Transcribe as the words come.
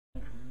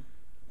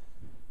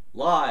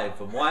Live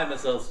from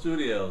YMSL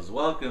Studios.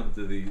 Welcome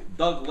to the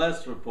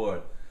Dougless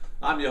Report.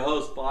 I'm your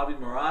host, Bobby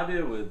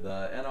Moravia, with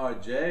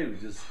NRJ, who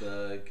just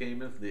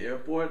came in from the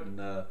airport.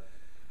 And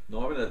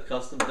Norman, at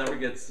Customs never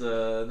gets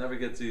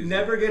easy.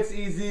 Never gets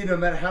easy, no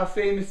matter how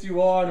famous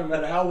you are, no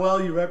matter how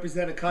well you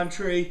represent a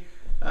country.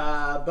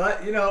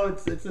 But you know,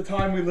 it's the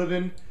time we live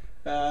in.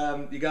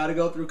 You got to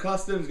go through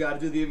customs, got to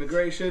do the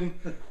immigration.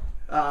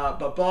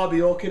 But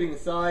Bobby, all kidding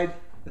aside,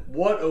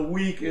 what a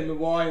week in the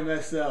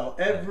YMSL.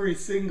 Every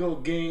single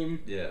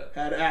game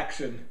had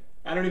action.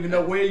 I don't even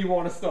know where you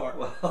want to start.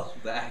 Well,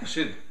 the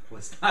action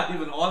was not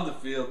even on the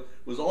field,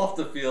 was off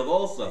the field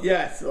also.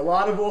 Yes, a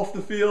lot of off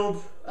the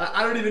field.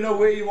 I don't even know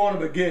where you want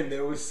to begin.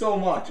 There was so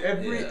much.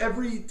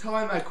 Every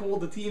time I called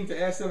the team to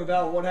ask them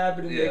about what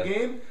happened in their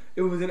game,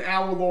 it was an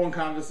hour-long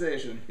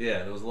conversation.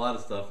 Yeah, there was a lot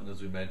of stuff, and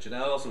as we mentioned,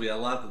 and also we had a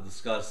lot to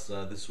discuss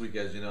this week.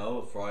 As you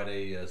know,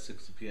 Friday,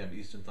 6 p.m.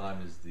 Eastern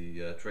Time is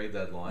the trade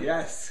deadline.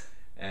 Yes.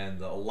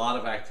 And a lot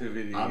of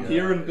activity I'm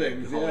hearing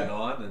things going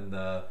on, and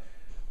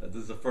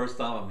this is the first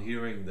time I'm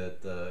hearing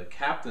that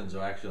captains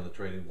are actually on the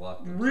trading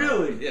block themselves.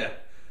 Really? Yeah.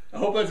 I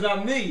hope that's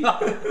not me.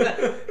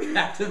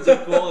 Captains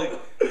are calling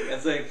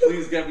and saying,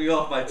 "Please get me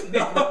off my team."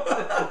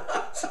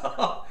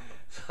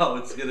 so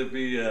it's going to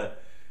be,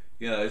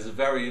 it's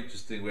very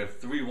interesting. We have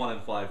 3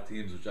 1-5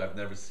 teams, which I've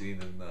never seen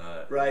in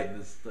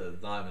this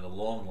time in a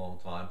long, long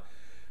time.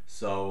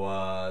 So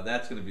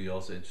that's going to be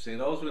also interesting.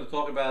 And also, we're going to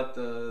talk about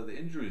the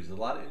injuries. A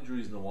lot of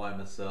injuries in the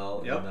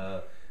YMSL,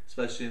 and,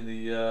 especially in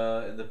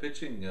the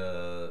pitching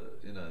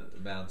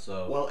amount.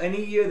 So well,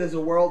 any year there's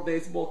a World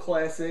Baseball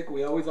Classic,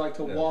 we always like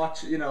to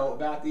watch,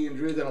 about the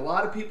injuries, and a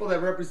lot of people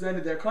that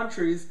represented their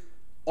countries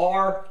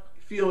are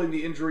feeling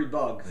the injury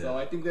bug. So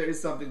I think there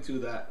is something to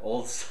that. All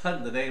of a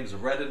sudden, the names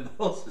Red and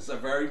Moses are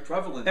very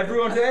prevalent.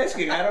 Everyone's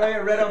asking, how do I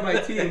get Red on my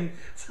team?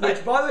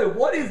 Which, by the way,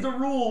 what is the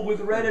rule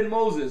with Red and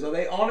Moses? Are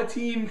they on a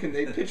team? Can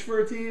they pitch for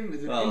a team?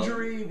 Is it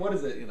injury? What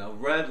is it?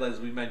 Red, as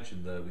we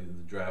mentioned in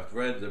the draft,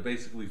 Red, they're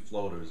basically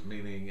floaters,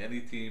 meaning any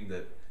team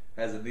that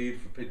has a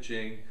need for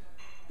pitching,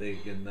 they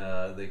can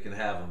have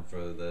them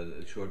for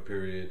the short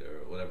period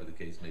or whatever the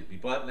case may be.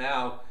 But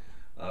now,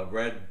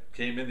 Red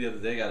came in the other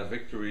day, got a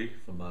victory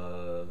from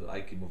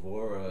Ike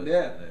Mavor, and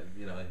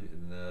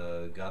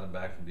got him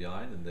back from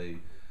behind, and they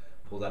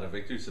pulled out a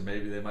victory. So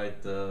maybe they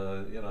might,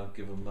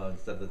 give him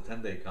instead of the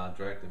 10-day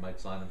contract, they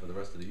might sign him for the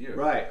rest of the year.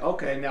 Right.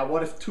 Okay. Now,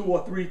 what if 2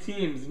 or 3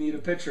 teams need a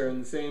pitcher in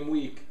the same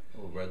week?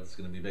 Well, Red's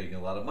going to be making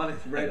a lot of money.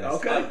 Right.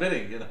 Okay. Start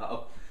bidding,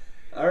 All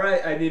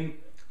right. I mean,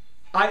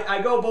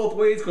 I go both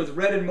ways because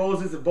Red and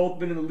Moses have both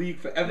been in the league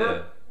forever.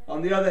 Yeah.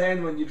 On the other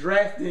hand, when you're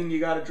drafting, you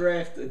got to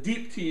draft a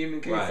deep team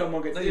in case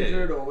someone gets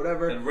injured or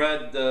whatever. And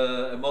Red,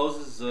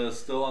 Moses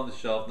still on the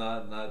shelf,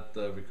 not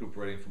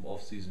recuperating from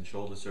off-season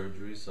shoulder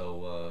surgery,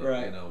 so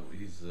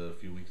he's a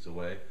few weeks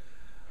away.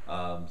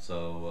 Red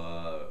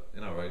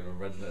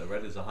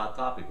is a hot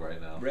topic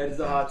right now. Red is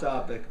a hot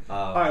topic.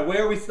 All right,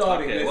 where are we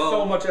starting? There's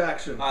so much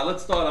action. All right,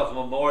 let's start off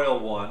Memorial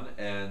 1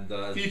 and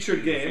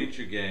featured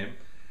game.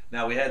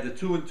 Now we had the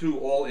 2-2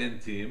 all-in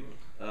team.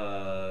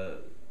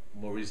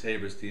 Maurice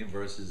Haber's team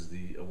versus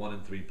the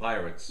 1-3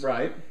 Pirates.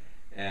 Right.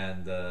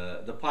 And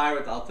the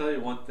Pirates, I'll tell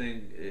you one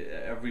thing.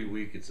 Every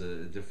week it's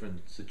a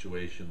different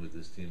situation with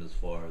this team as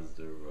far as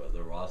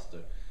their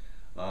roster.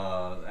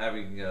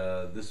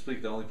 This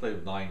week they only played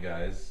with 9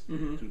 guys.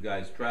 2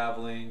 guys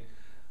traveling.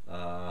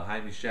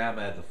 Jaime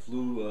Shama had the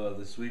flu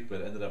this week,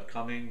 but ended up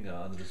coming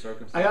under the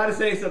circumstances. I got to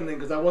say something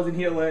because I wasn't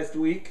here last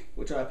week,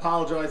 which I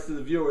apologize to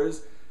the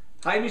viewers.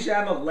 Jaime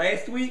Shama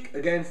last week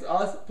against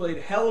us played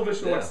hell of a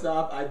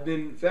shortstop. I've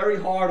been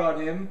very hard on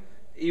him.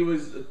 He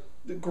was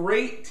a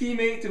great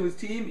teammate to his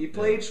team. He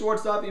played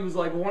shortstop. He was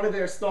like one of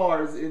their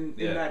stars in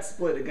that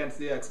split against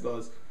the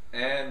Expos.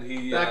 And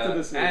he back to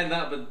this week. And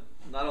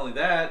not only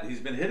that, he's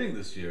been hitting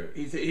this year.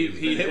 He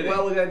hit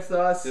well against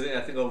us. Hitting,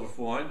 I think, over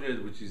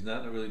 400, which he's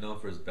not really known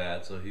for his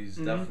bat. So he's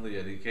definitely.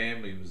 And he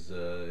came. He was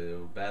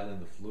battling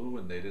the flu,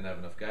 and they didn't have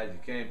enough guys.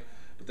 He came,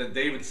 but then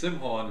David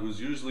Simhorn,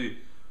 who's usually,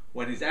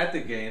 when he's at the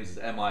games, is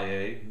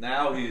MIA.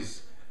 Now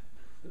he's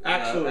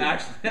actually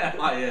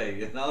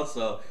MIA,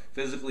 so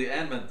physically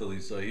and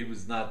mentally. So he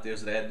was not there.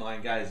 So they had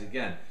 9 guys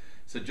again.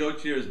 So Joe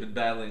Cheer has been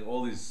battling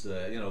all these.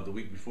 The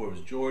week before it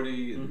was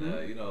Jordy, and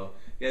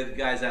he had the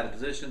guys out of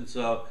position.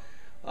 So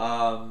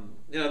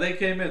they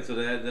came in. So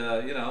they had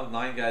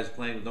 9 guys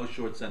playing with no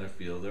short center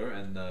fielder,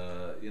 and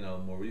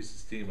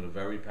Maurice's team with a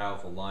very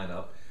powerful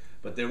lineup.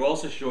 But they were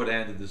also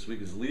short-handed this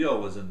week as Leo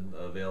wasn't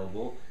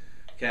available.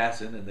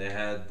 Casson, and they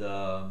had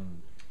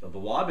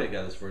Bawabe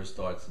got his first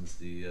start since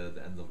the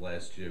end of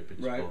last year,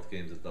 pitched both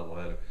games at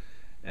doubleheader.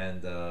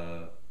 And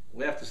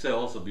we have to say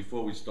also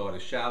before we start, a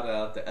shout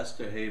out to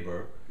Esther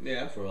Haber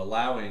for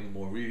allowing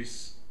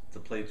Maurice to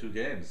play 2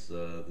 games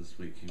this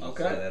week. He was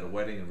at a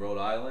wedding in Rhode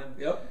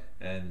Island,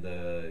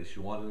 and she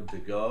wanted him to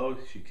go.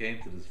 She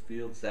came to this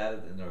field,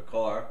 sat in her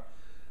car,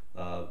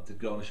 to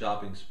go on a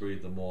shopping spree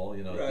at the mall.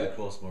 It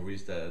cost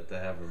Maurice to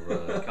have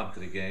her come to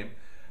the game,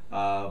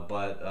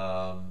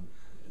 but.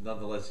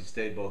 Nonetheless, he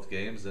stayed both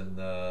games, and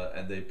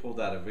they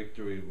pulled out a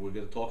victory. We're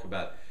going to talk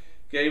about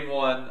Game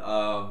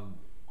 1.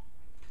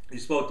 He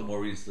spoke to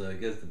Maurice. I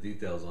guess the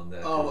details on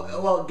that. Oh,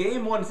 well,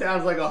 Game 1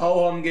 sounds like a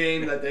ho-hum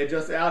game that they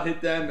just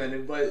out-hit them,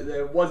 and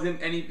there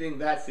wasn't anything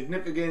that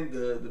significant.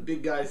 The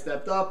big guy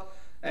stepped up,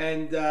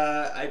 and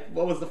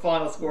what was the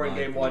final score in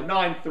Game 1?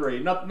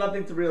 9-3.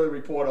 Nothing to really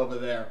report over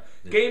there.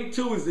 Yeah. Game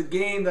 2 is the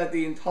game that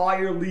the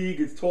entire league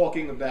is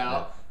talking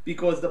about,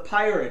 because the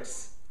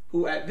Pirates,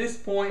 who at this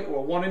point were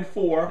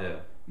 1-4,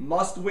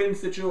 must-win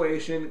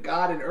situation,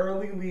 got an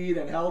early lead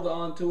and held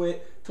on to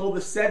it till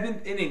the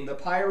 7th inning. The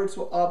Pirates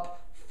were up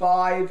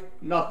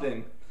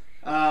 5-0.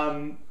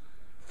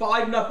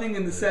 5-0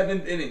 in the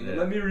 7th inning. Yeah.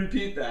 Let me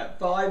repeat that.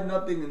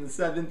 5-0 in the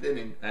 7th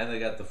inning. And they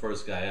got the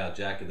first guy out,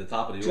 Jack, at the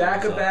top of the order.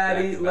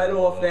 Jacobatti led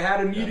off. They had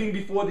a meeting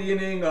before the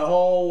inning, a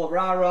whole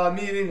rah-rah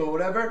meeting or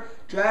whatever.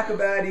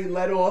 Jacobatti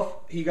led off.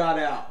 He got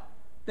out.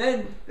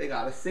 Then they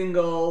got a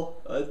single,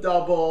 a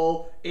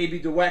double. A.B.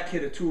 Dweck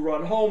hit a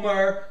 2-run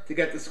homer to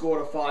get the score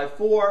to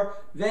 5-4.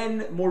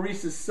 Then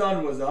Maurice's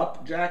son was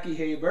up, Jackie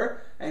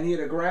Haber, and he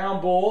hit a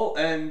ground ball,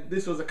 and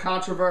this was a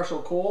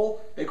controversial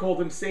call. They called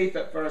him safe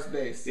at first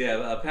base.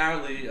 Yeah,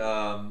 apparently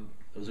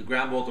it was a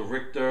ground ball to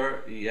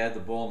Richter. He had the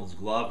ball in his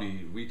glove.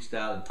 He reached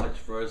out and touched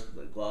first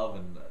with the glove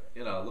and,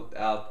 looked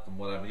out from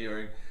what I'm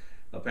hearing.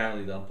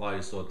 Apparently the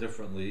umpire saw it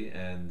differently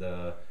and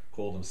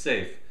called him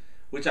safe,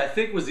 which I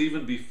think was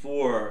even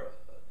before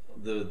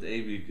the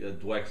A.B.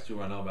 Dweck's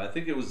 2-run homer. I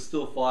think it was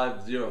still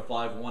 5-0,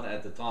 5-1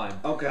 at the time.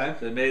 Okay.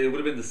 So it would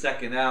have been the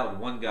second out,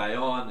 one guy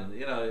on, and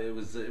it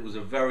was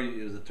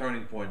a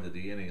turning point of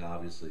the inning,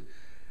 obviously.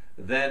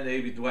 Then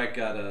A.B. Dweck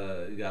got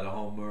a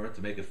homer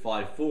to make it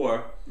 5-4.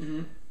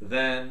 Mm-hmm.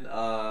 Then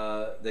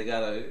they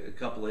got a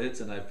couple of hits,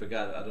 and I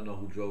don't know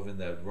who drove in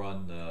that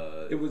run.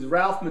 It was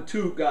Ralph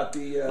Matute got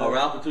the.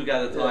 Ralph Matute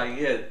got a tying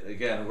hit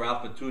again.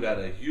 Ralph Matute had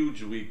a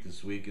huge week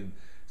this week, and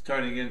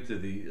turning into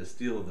the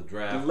steal of the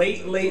draft.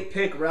 Late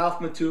pick, Ralph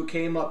Matute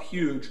came up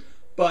huge.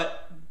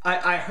 But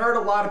I heard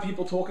a lot of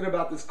people talking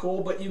about this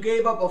call, but you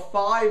gave up a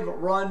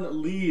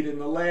 5-run lead in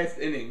the last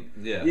inning.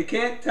 Yeah. You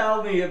can't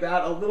tell me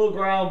about a little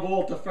ground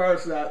ball to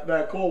first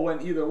that call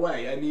went either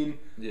way. I mean,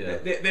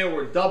 there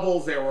were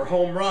doubles, there were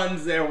home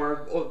runs, there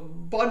were a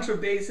bunch of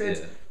base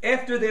hits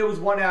after there was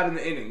one out in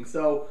the inning.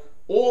 So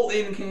all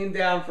in came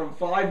down from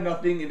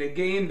 5-0 in a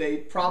game they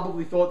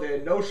probably thought they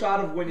had no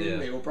shot of winning.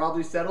 They were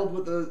probably settled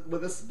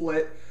with a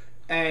split.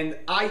 And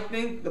I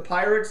think the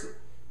Pirates,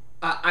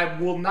 I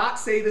will not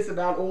say this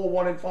about all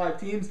 1-5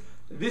 teams,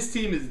 this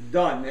team is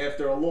done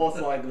after a loss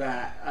like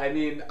that. I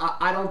mean,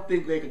 I don't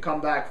think they could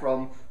come back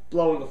from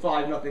blowing a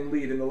 5-0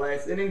 lead in the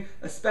last inning,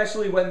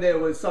 especially when there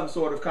was some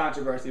sort of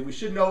controversy. We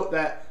should note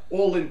that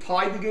All-In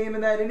tied the game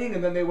in that inning,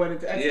 and then they went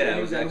into extra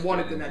innings and won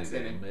it the next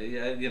inning.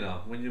 Yeah,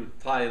 when you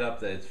tie it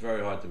up, it's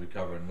very hard to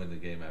recover and win the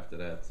game after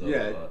that.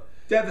 So,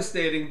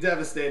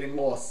 devastating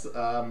loss. Again,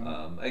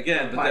 but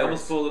Pirates. They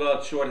almost pulled it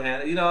out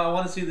shorthanded. I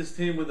want to see this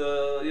team with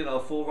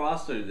a full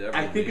roster.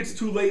 I think it's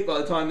too late by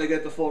the time they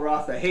get the full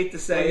roster. I hate to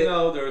say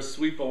it. They're a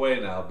sweep away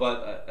now,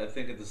 but I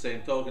think at the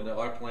same token, they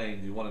are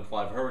playing the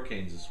 1-5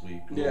 Hurricanes this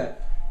week.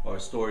 Our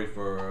story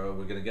for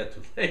we're going to get to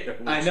later.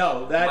 I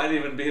know that might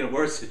even be in a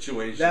worse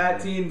situation.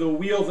 That team, the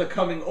wheels are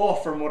coming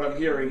off from what I'm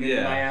hearing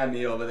in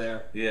Miami over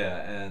there.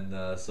 Yeah,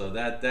 and so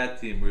that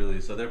team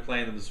really. So they're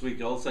playing them this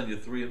week. All of a sudden, you're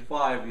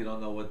 3-5. You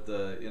don't know what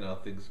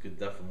things could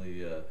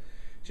definitely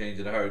change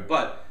in a hurry.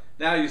 But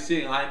now you're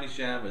seeing Jaime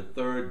Sham at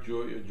third,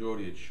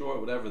 Jordy at short,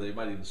 whatever they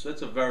might even. So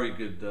it's a very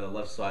good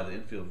left side of the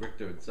infield.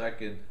 Richter at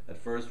second, at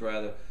first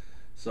rather.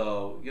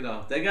 So,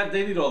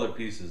 they need all their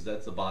pieces.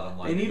 That's the bottom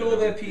line. They need all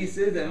their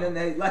pieces, and then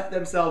they left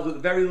themselves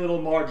with very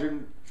little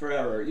margin for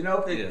error.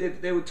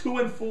 If they were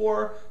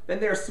 2-4, then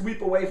they're a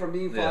sweep away from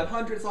being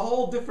 500. It's a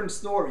whole different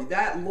story.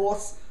 That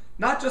loss,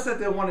 not just that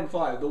they're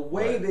 1-5, the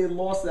way they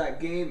lost that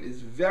game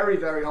is very,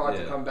 very hard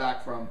to come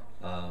back from.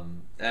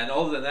 And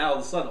all of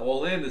a sudden,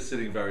 All In is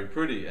sitting very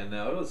pretty. And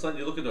now all of a sudden,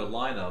 you look at their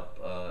lineup.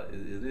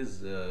 It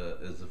is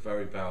a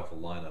very powerful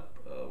lineup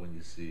when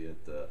you see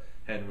it.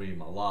 Henry,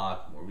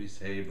 Malak, Maurice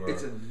Haber.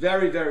 It's a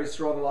very, very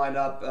strong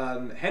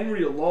lineup.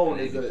 Henry alone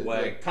is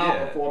a top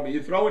performer.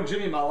 You throw in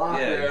Jimmy Malak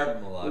there,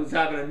 who's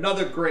having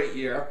another great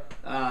year.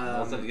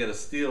 Also, to get a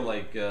steal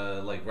like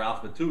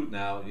Ralph Matute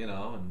now,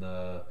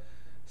 and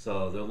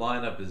so their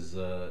lineup is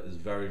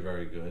very,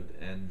 very good.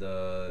 And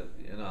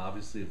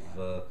obviously,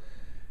 but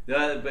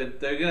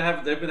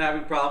they've been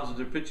having problems with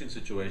their pitching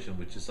situation,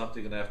 which is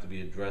something going to have to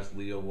be addressed.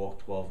 Leo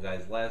walked 12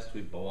 guys last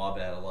week. Bawab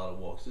had a lot of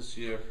walks this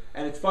year.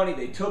 And it's funny,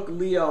 they took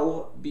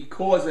Leo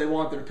because they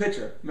wanted a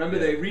pitcher. Remember,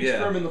 they reached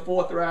for him in the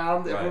 4th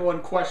round. Everyone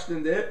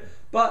questioned it.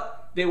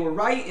 But they were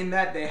right in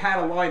that they had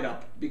a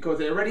lineup because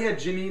they already had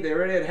Jimmy, they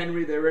already had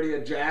Henry, they already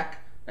had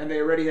Jack, and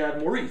they already had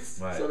Maurice.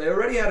 Right. So they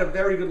already had a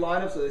very good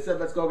lineup, so they said,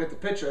 let's go get the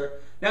pitcher.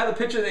 Now the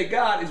pitcher they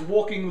got is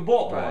walking the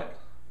ballpark. Right.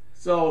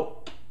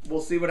 So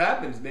we'll see what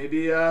happens.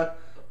 Maybe our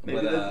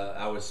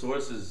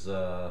sources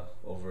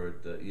over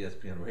at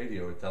ESPN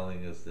Radio are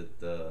telling us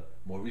that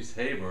Maurice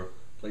Haber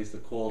placed a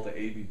call to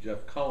A.B.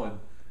 Jeff Cohen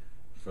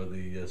for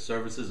the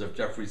services of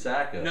Jeffrey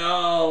Saka.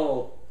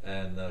 No.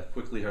 And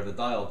quickly heard a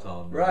dial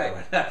tone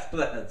right after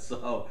that.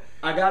 So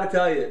I got to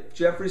tell you,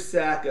 Jeffrey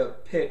Saka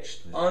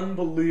pitched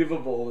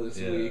unbelievable this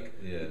week.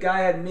 Yeah. The guy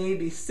had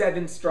maybe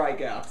 7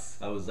 strikeouts.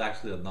 That was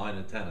actually a 9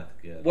 to 10, I think.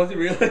 Yeah. Was it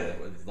really? Yeah,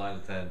 it was 9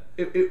 to 10.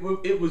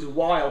 It was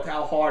wild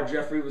how hard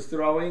Jeffrey was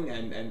throwing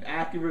and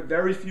accurate.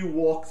 Very few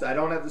walks. I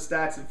don't have the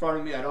stats in front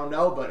of me. I don't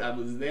know, but I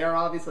was there.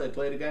 Obviously, I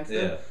played against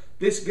him.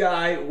 This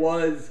guy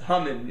was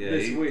humming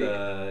this week.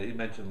 He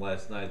mentioned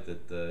last night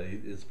that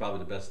it's probably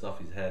the best stuff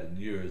he's had in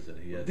years,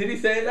 and he had. Did he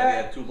say that? He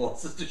had 2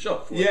 losses to show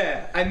for it.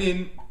 Yeah, I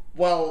mean,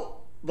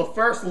 well, the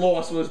first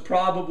loss was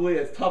probably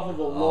as tough of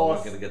a loss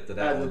we're gonna get to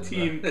that as a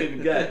team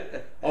can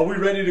get. Are we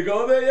ready to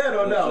go there yet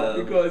or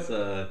no? Because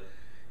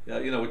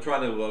we're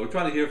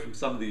trying to hear from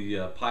some of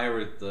the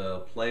Pirate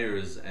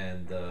players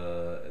and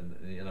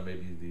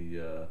maybe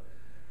the.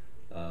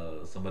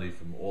 Somebody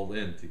from All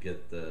In to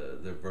get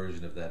their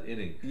version of that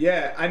inning.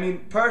 Yeah, I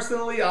mean,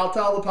 personally, I'll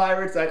tell the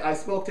Pirates, I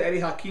spoke to Eddie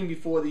Hakeem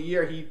before the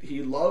year.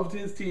 He loved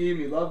his team.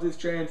 He loved his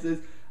chances.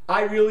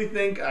 I really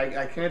think,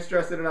 I can't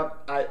stress it enough,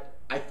 I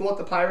thought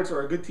the Pirates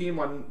were a good team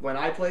when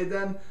I played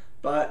them,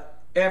 but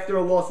after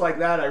a loss like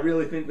that, I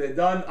really think they're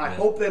done. I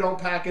hope they don't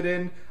pack it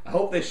in. I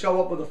hope they show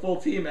up with a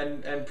full team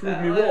and prove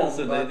me wrong.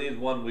 Listen, they need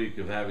 1 week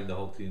of having the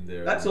whole team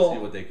there. That's and all. See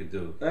what they could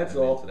do. That's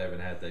all. So they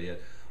haven't had that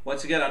yet.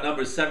 Once again, our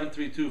number is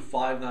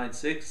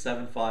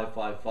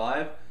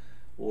 732-596-7555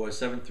 or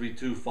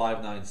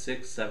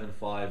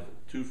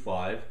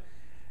 732-596-7525.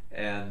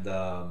 And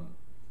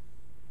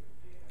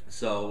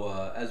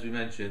as we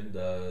mentioned,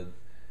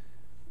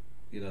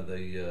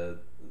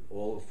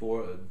 all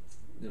 4.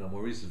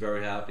 Maurice is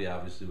very happy,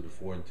 obviously, with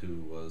a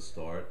 4-2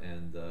 start,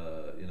 and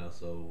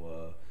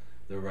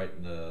they're right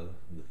in the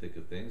thick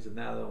of things. And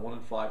now the 1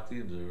 and 5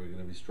 teams are going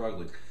to be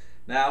struggling.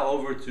 Now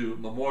over to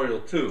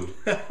Memorial 2,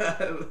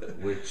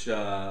 which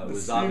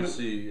was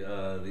obviously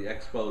the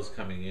Expos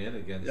coming in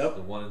against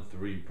the 1 and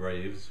 3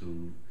 Braves,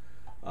 who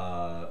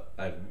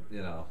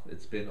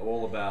it's been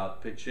all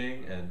about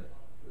pitching and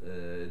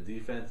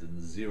defense and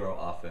 0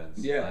 offense.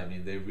 Yeah, I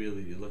mean,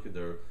 you look at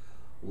their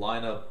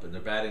lineup and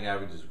their batting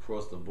averages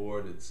across the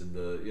board. It's in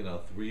the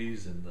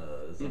 3s and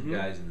some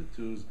guys in the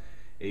 2s.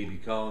 A.B.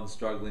 Cohen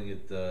struggling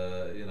at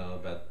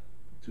about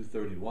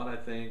 231, I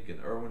think,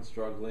 and Irwin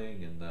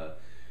struggling, and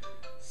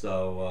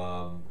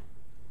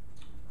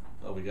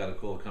we got a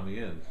call coming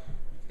in.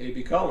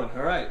 A.B. Cohen,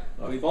 all right.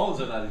 Our phones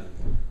are not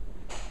even.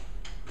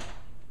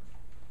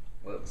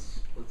 Let's.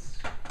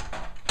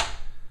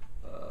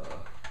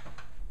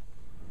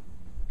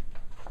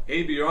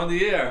 A.B., you're on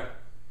the air.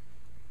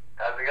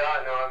 How's it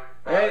going, Norm?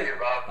 Hey. How are you,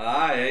 Bob?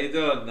 Hi, how you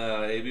doing,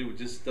 A.B.? We're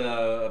just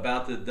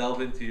about to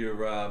delve into your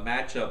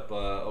matchup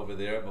over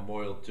there at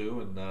Memorial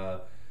 2, and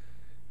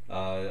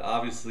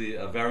obviously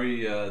a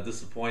very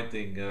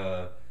disappointing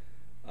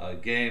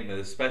game,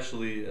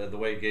 especially the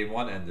way Game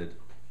 1 ended.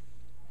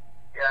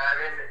 Yeah,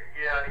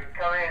 I mean,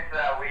 coming into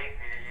that week,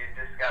 you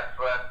just got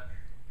swept,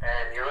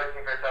 and you're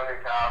looking for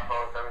something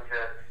powerful, something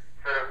to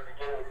sort of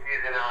begin the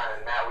season on,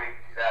 and that week,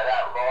 that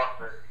loss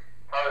was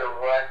probably the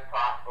worst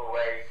possible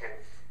way you can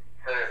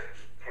sort of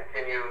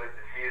continue with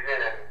the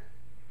season, and,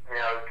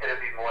 could it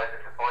be more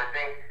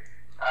disappointing?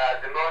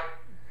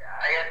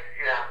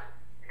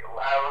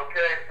 I'm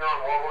curious,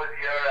 Norm, what was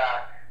your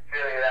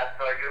feeling of that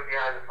story? You were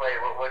behind the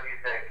plate. What do you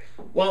think?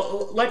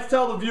 Well, let's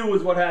tell the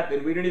viewers what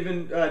happened. We didn't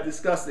even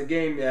discuss the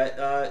game yet.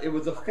 It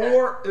was a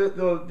 4.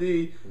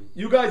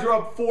 You guys are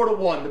up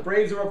 4-1. The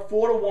Braves are up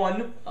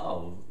 4-1.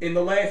 Oh. In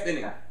the last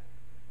inning,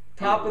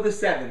 top of the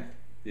 7th.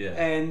 Yeah.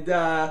 And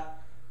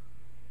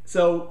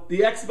so the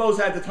Expos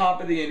had the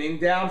top of the inning,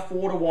 down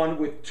 4-1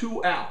 with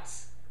 2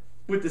 outs,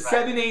 with the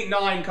 7, 8,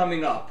 9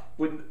 coming up.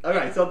 All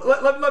right. So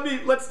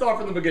let's start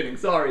from the beginning.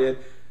 Sorry, Ed.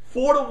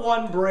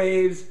 4-1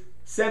 Braves.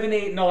 7,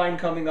 8, 9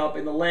 coming up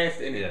in the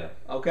last inning. Yeah.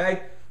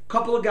 Okay?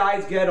 Couple of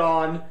guys get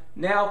on.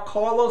 Now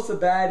Carlos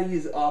Abadie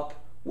is up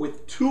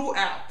with 2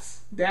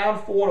 outs, down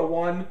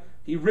 4-1.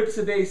 He rips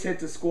a base hit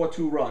to score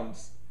 2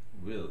 runs.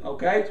 Really?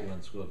 Okay? 2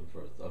 runs scored in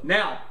first. Okay.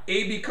 Now,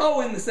 A.B.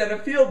 Cohen, the center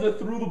fielder,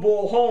 threw the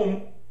ball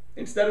home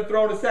instead of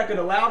throwing to second,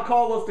 allowed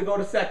Carlos to go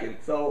to second.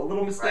 So a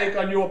little mistake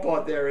on your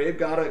part there, Ed.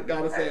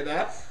 Gotta say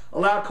that.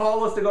 Allowed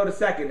Carlos to go to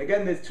second.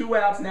 Again, there's 2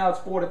 outs. Now it's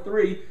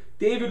 4-3.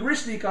 David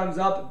Rishney comes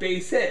up,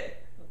 base hit.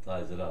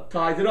 Ties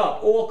it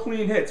up. All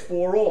clean hits,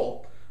 4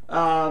 all.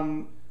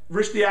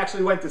 Rishney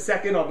actually went to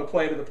second on the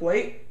play to the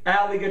plate.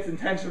 Alley gets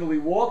intentionally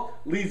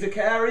walked. Leaves a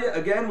carrier,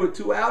 again with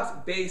 2 outs,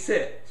 base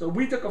hit. So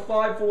we took a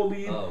 5-4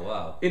 lead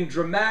in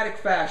dramatic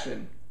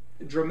fashion.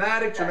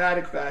 Dramatic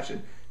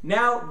fashion.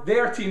 Now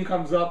their team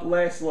comes up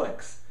last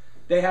licks.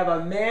 They have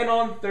a man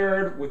on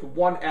third with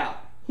 1 out.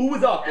 Who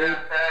was up? Man on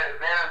first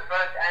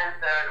and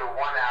third with 1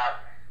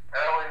 out.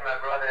 Erwin, my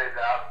brother, is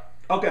up.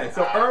 Okay,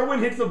 so Irwin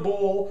hits a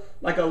ball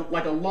like a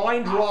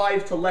line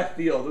drive to left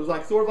field. It was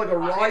like sort of like a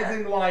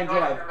rising line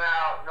drive.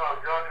 George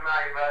Jamal,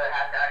 your brother,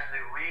 had to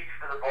actually reach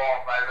for the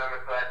ball, if I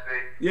remember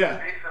correctly. Yeah.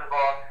 Reach for the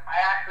ball.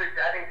 I think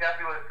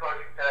Jeffrey was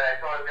coaching today. I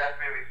told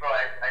Jeffrey before.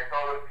 I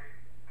told him,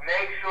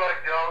 make sure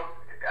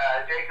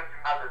Jacob's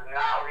mouth does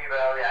not leave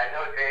early.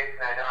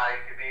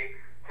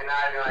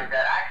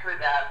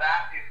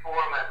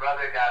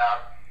 other got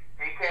up.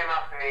 He came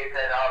up to me and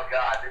said, "Oh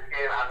God, this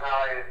game, I'm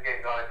not letting this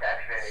game go into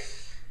extra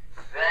innings."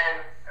 Then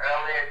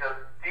early into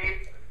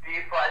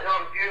deep fly.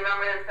 No, do you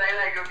remember him saying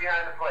that you were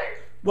behind the plate?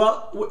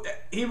 Well,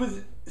 he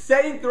was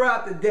saying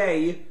throughout the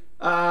day,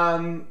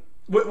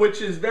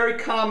 which is very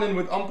common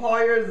with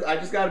umpires. I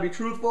just got to be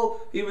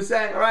truthful. He was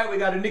saying, "All right, we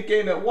got a Nick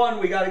game at 1.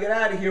 We got to get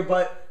out of here,"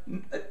 but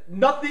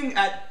nothing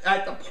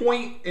at the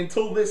point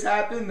until this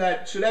happened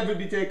that should ever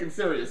be taken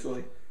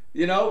seriously.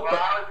 You know? Well,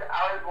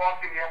 I was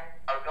walking.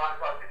 I was going to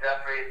talk to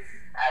Jeffrey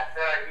at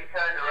third. He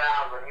turned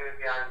around when he was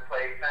behind the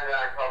plate. He turned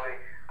around and told me,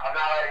 "I'm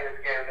not letting this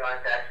game go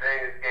into extra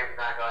innings. This game is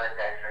not going into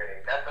extra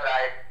innings." That's what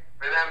I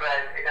remember.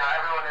 And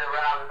everyone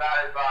around the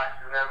batter's box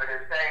remembered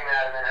him saying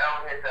that. And then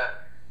Erwin hit the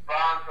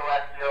bomb to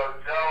left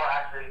field. Joe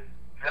actually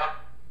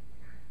jumped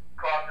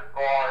across the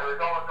ball. It was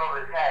almost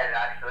over his head,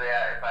 actually,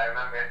 if I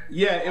remember.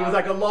 Yeah, it was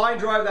like a line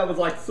drive that was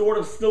like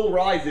sort of still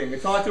rising.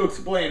 It's hard to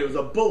explain. It was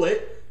a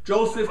bullet.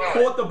 Joseph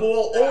caught the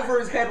ball over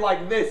his head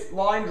like this,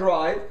 line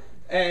drive,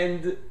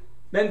 and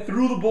then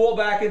threw the ball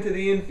back into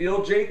the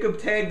infield. Jacob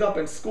tagged up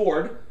and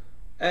scored.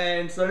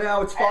 And so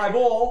now it's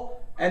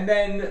 5-all. And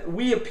then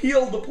we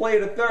appealed the play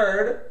to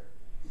third.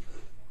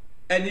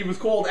 And he was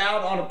called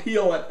out on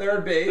appeal at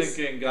third base.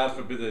 Thinking, God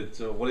forbid it,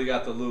 so what do you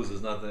got to lose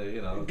is nothing,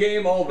 you know.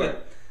 Game over.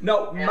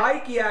 No,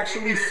 Mikey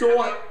actually saw...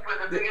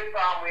 But the biggest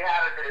problem we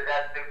have with it is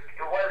that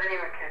it wasn't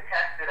even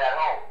contested at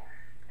home.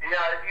 You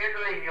know,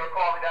 usually you'll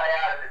call the guy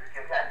out if it's a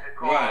contested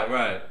call.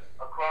 Right.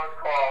 A close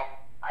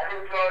call. I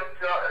think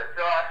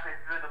Joe actually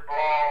threw the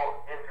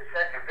ball into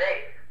second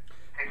base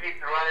to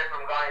keep the runner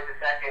from going to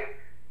second.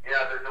 You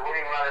know, the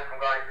winning runner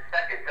from going to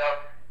second. So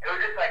it was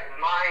just like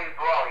mind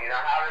blowing. You know,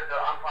 how did the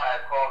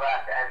umpire call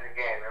that to end the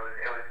game? It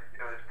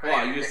was crazy.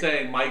 Well, you're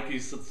saying Mikey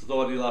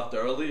thought he left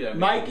early? I mean,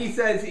 Mikey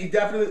says he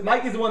definitely...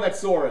 Mikey's the one that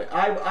saw it.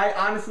 I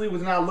honestly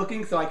was not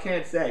looking, so I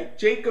can't say.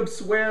 Jacob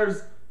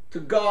swears to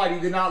God he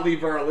did not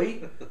leave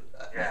early.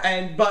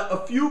 Yeah.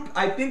 But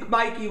I think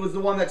Mikey was the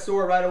one that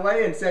saw it right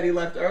away and said he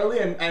left early,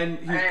 and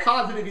he's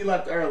positive he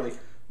left early.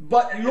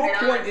 But your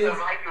point is...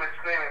 Mikey was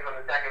screaming from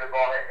the second the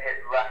ball hit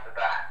left the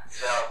bat.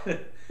 So,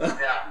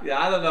 yeah. Yeah,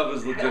 I don't know if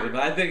it's legitimate.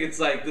 I think it's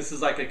like, this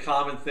is like a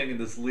common thing in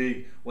this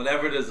league.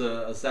 Whenever there's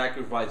a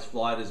sacrifice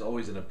fly, there's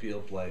always an appeal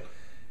play.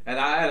 And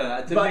I don't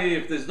know, to me,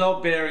 if there's no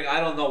bearing, I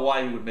don't know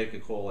why he would make a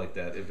call like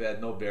that, if it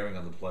had no bearing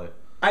on the play.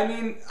 I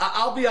mean,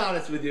 I'll be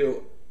honest with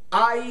you.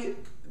 I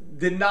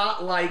did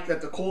not like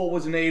that the call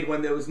was made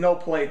when there was no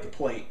play at the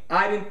plate.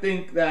 I didn't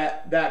think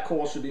that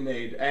call should be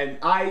made. And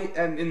I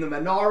am in the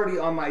minority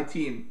on my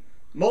team.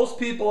 Most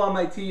people on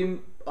my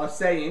team are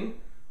saying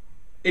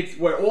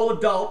we're all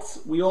adults.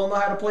 We all know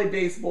how to play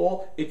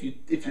baseball. If you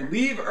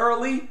leave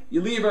early,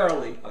 you leave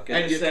early.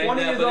 Okay, and you're saying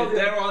 20 that, years but old. if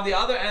they were on the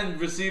other end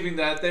receiving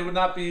that, they would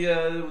not be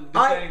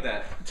saying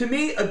that. To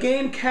me, a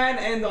game can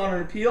end on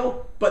an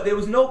appeal, but there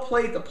was no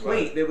play at the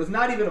plate. Right. There was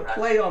not even a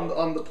play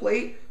on the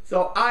plate.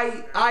 So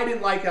I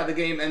didn't like how the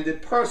game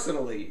ended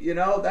personally. You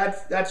know,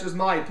 that's just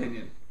my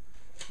opinion.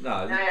 No.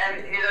 And to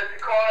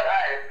call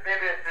it,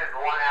 maybe it's just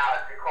 1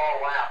 out, to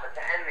call 1 out, but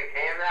to end the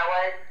game that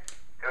way,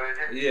 it was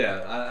just...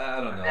 Yeah,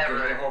 I don't know.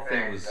 The whole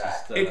thing was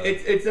just...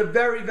 It's a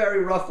very,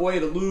 very rough way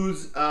to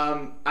lose.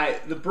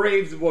 The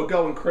Braves were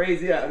going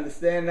crazy. I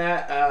understand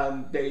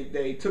that.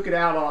 They took it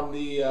out on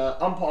the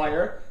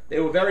umpire. They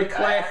were very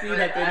classy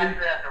that they didn't... I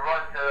actually had to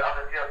run up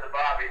the field to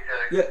Bobby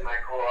to get my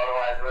call,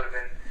 otherwise it would have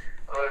been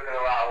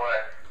a lot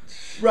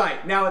worse.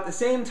 Right. Now, at the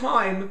same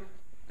time,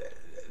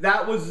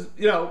 that was,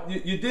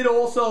 you did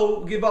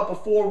also give up a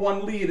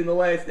 4-1 lead in the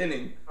last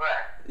inning.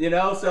 Right. You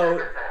know, so...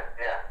 100%,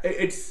 yeah.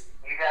 It's...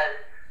 You guys,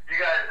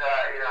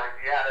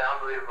 you had an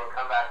unbelievable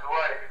comeback. We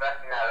weren't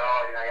expecting that at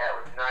all. You had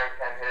with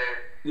 9-10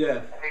 hitters.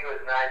 Yeah. I think it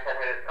was 9-10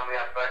 hitters coming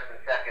up first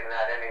and second in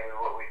that inning.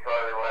 We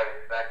totally weren't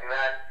expecting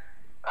that.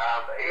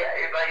 But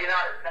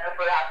that's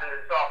what happens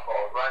in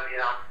softball.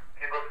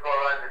 People score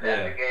runs at the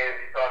end of the game.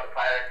 You saw the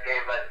Pirates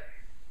game, but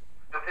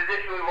the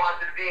position we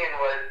wanted to be in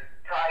was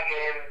tie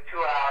game, 2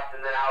 outs,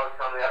 and then I was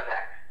coming up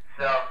next.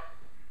 So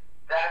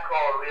that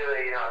call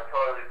really,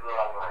 totally blew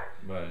our mind.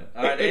 Right.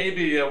 All right,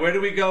 AB, where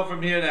do we go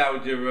from here now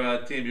with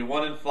your team? You're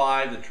 1-5.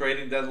 The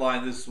trading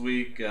deadline this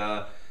week.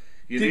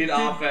 You need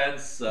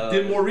offense.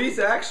 Did Maurice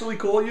actually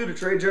call you to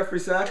trade Jeffrey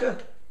Saka?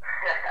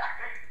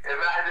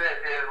 Imagine it,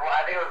 dude.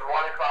 I think it was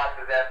 1 o'clock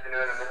this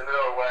afternoon. I'm in the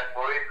middle of work.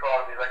 Maurice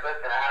calls me. He's like,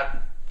 "Listen, I have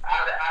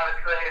a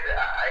trade.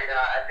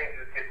 I think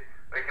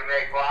we can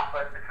make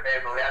blockbuster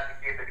trade, but we have to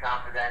keep it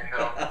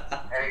confidential."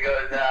 And he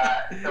goes,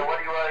 "So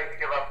what are you willing to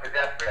give up for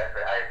Jeffrey?"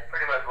 I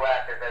pretty much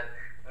laughed. I said,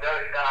 "No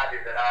shot."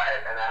 He said, "All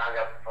right," and I hung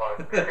up the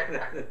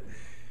phone.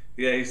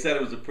 Yeah, he said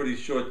it was a pretty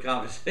short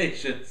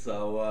conversation.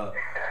 So,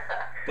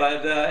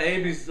 but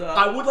AB's.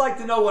 I would like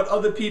to know what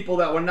other people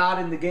that were not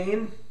in the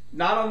game,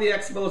 not on the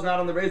Expos, not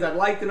on the Rays. I'd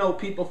like to know what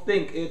people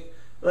think. If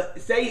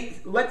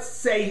let's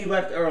say he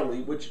left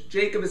early, which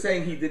Jacob is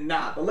saying he did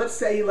not, but let's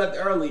say he left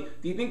early.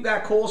 Do you think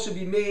that call should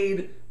be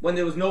made when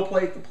there was no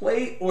play at the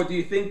plate, or do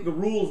you think the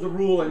rule's the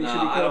rule and he should be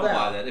called out? I don't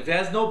buy that. If it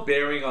has no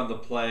bearing on the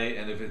play,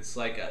 and if it's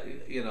like a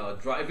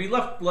drive, if he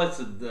left less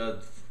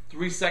than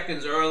 3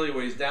 seconds early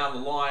where he's down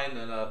the line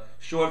and a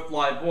short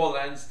fly ball,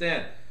 I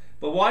understand.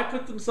 But why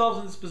put themselves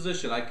in this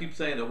position? I keep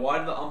saying that. Why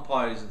do the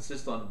umpires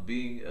insist on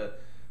being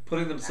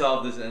putting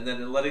themselves this and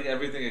then letting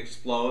everything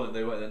explode?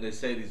 And they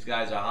say these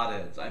guys are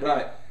hotheads. I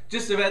mean,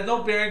 just if it had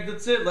no bearing,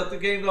 that's it. Let the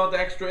game go into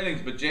extra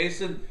innings. But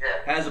Jason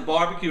has a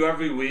barbecue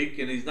every week,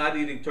 and he's not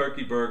eating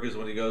turkey burgers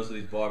when he goes to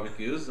these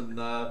barbecues. And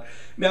now,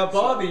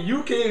 Bobby,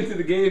 you came to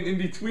the game in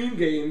between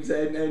games,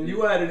 and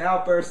you had an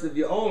outburst of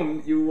your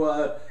own. You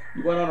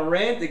went on a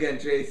rant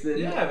against Jason.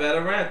 Yeah, I've had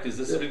a rant because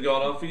this has been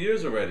going on for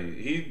years already.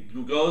 He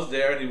goes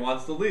there and he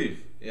wants to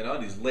leave, you know,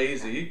 and he's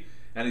lazy,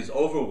 and he's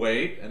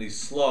overweight, and he's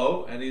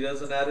slow, and he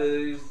doesn't have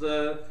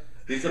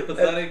he's a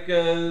pathetic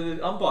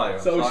umpire.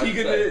 So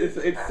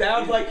it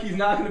sounds like he's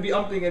not going to be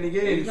umping any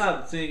games. He's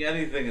not seeing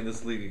anything in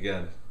this league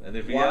again, and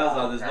if he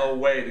has, there's no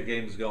way the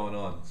game's going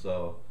on.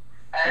 So.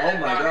 And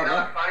my God!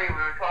 It's funny. We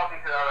were talking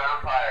to the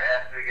umpire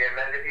after the game,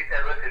 and he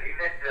said, "Listen,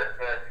 even if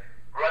the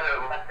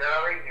brother left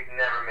early, he'd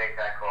never make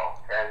that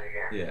call to end the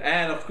game." Yeah,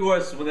 and of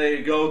course, when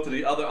they go to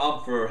the other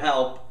ump for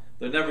help,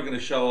 they're never going to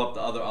show up the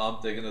other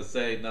ump. They're going to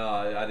say, "No,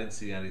 I didn't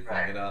see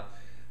anything," you know.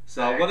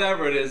 So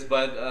whatever it is,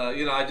 but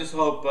you know, I just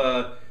hope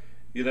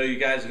you know,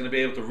 you guys are going to be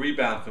able to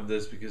rebound from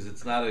this because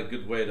it's not a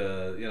good way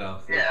to, you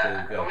know. We've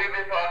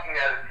been talking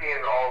as a team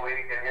all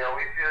week, and you know,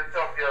 we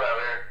still feel that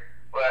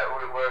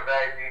we're a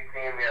very deep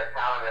team. We have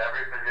talent at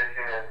every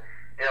position, and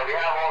you know, we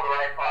have all the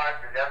right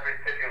parts, and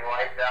Jeffrey's pitching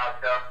lights out.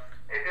 So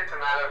it's just a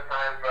matter of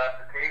time for us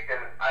to peak.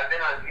 And I've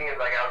been on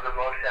teams like I was at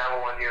Mo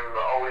Shamel one year. We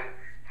were 0-6,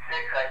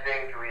 I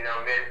think. We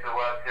made it to the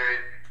World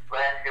Series.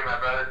 Last year, my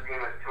brother's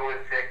team was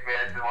 2-6,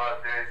 made it to the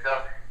World Series. So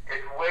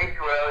it's way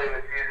too early in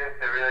the season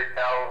to really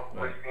tell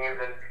which teams.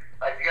 And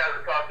like you guys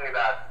were talking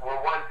about, we're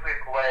one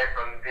tweak away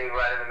from being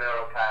right in the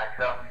middle of the pack.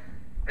 So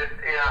just,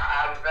 you know,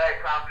 I'm very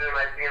confident in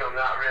my team. I'm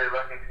not really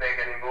looking to make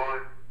any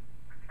moves.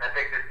 I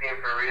picked this team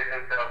for a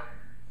reason. So,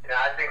 you know,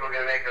 I think we're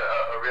going to make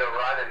a real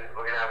run, and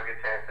we're going to have a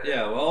good chance.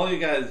 Yeah, well, all you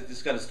guys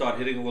just got to start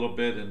hitting a little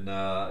bit, and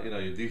you know,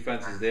 your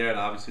defense is there, and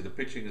obviously the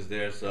pitching is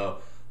there. So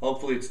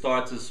hopefully it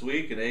starts this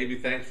week. And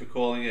Abe, thanks for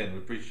calling in. We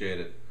appreciate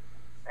it.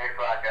 Thanks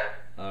a lot, guys.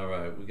 All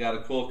right, we got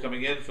a call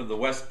coming in from the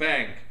West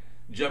Bank.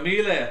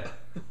 Jamile.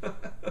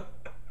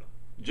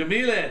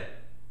 Jamile.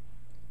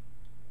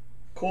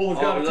 Cole's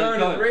got to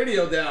turn his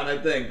radio down, I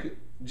think.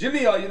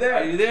 Jimmy, are you there?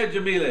 Are you there,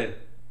 Jamile?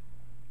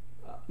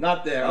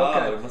 Not there.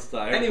 Okay. Must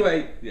die.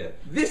 Anyway,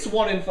 this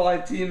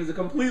 1-5 team is a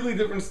completely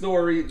different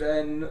story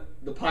than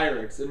the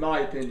Pirates, in my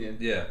opinion.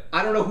 Yeah.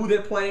 I don't know who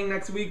they're playing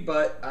next week,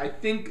 but I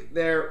think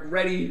they're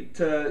ready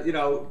to, you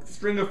know,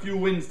 string a few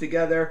wins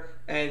together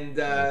and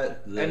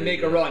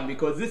make a run,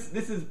 because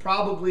this is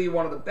probably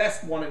one of the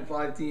best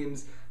 1-5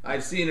 teams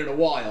I've seen in a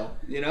while.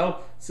 You know,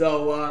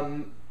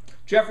 so.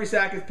 Jeffrey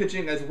Sack is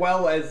pitching as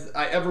well as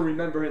I ever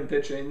remember him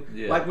pitching.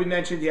 Yeah. Like we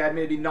mentioned, he had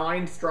maybe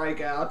 9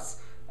 strikeouts.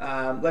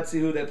 Let's see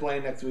who they're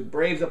playing next week.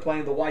 Braves are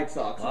playing the White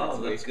Sox next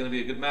week. That's going to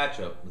be a good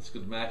matchup. It's a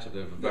good matchup.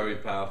 They have a very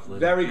powerful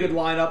very good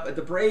lineup. But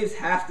the Braves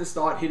have to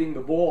start hitting the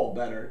ball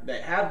better.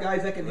 They have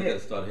guys that can hit. They got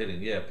to start hitting,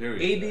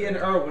 period. AB and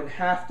Irwin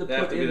have to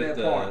put in their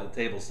part.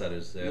 Table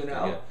setters. You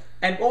know?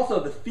 And also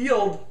the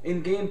field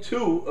in Game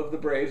 2 of the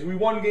Braves. We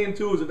won Game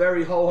 2. It was a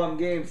very ho-hum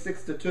game,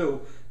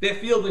 6-2. Their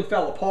fielding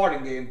fell apart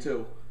in Game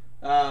 2.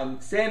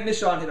 Sam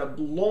Michon hit a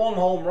long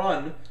home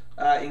run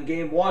in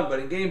Game 1, but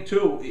in Game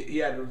 2, he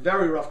had a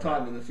very rough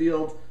time in the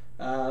field.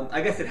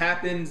 I guess it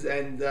happens,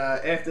 and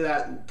after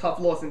that tough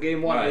loss in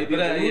Game 1, maybe.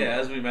 But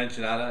as we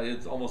mentioned,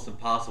 it's almost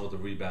impossible to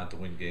rebound to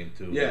win Game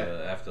 2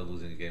 after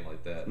losing a game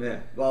like that. Yeah,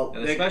 well,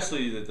 and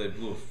especially that they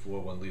blew a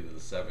 4-1 lead in the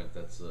 7th.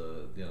 That's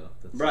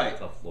that's a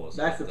tough loss.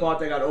 That's the part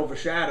that got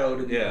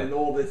overshadowed in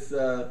all this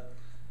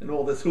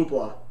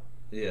hoopla.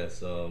 Yeah,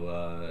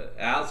 so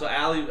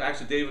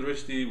actually David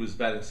Richty was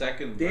batting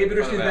second. David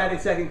Richty was batting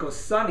second because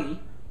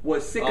Sonny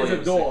was sick as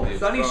a dog.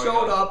 Sonny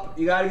showed up.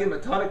 You got to give him a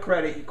ton of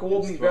credit. He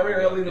called me very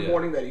early in the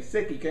morning that he's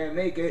sick. He can't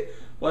make it.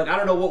 But I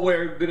don't know what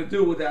we're going to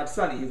do without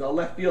Sonny. He's our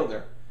left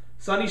fielder.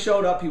 Sonny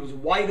showed up. He was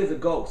white as a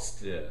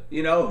ghost. Yeah.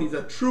 You know, he's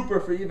a trooper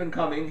for even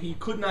coming. He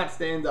could not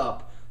stand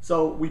up.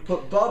 So we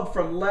put Bub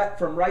from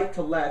right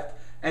to left,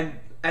 and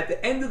at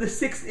the end of the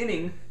 6th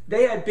inning,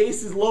 they had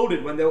bases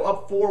loaded when they were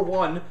up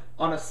 4-1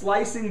 on a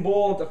slicing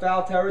ball into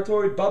foul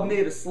territory. Bub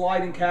made a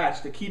sliding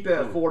catch to keep it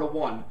at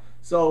 4-1.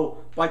 So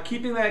by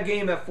keeping that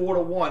game at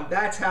 4-1,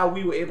 that's how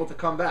we were able to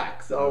come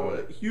back.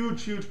 So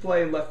huge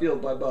play in left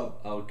field by Bub.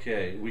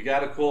 Okay, we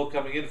got a call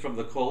coming in from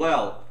the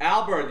Colel.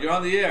 Albert, you're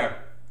on the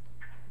air.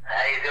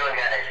 How you doing,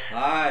 guys?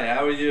 Hi,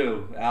 how are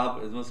you?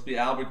 It must be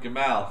Albert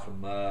Gamal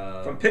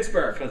from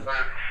Pittsburgh. From the 1-5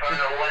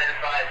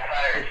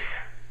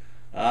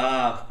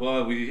 Pirates.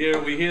 Boy, we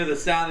hear the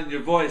sound in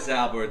your voice,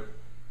 Albert.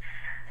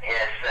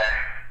 Yes,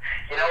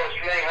 you know what's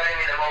really hurting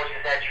me the most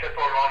is that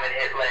triple moment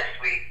hit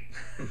last week.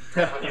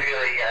 That's what's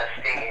really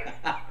stinging.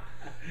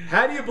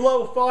 How do you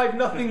blow a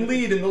 5-0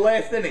 lead in the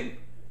last inning?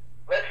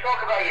 Well, Let's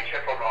talk about your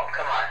triple move.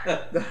 Come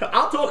on.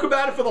 I'll talk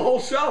about it for the whole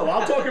show.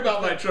 I'll talk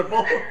about my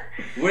triple.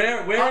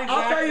 Where exactly?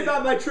 I'll tell you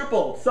about my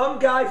triple. Some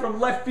guy from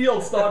left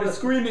field started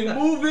screaming,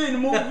 move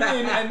in,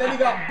 and then he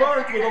got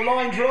burnt with a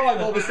line drive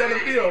over center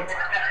field.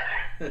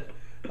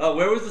 Oh,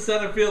 where was the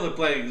center fielder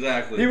playing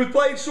exactly? He was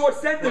playing short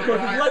center because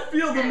his left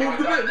fielder moved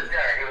him in.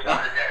 He was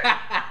on the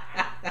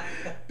dirt.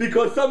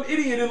 Because some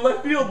idiot in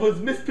left field was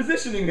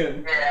mispositioning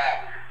him.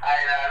 Yeah, I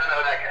don't know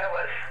who that guy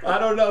was. I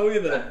don't know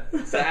either.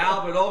 So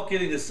Albert, all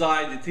kidding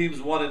aside, your team's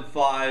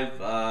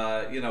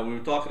 1-5. You know, we were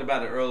talking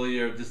about it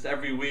earlier. Just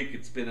every week,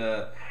 it's been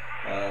a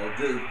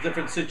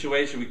different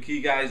situation with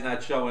key guys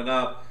not showing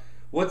up.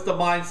 What's the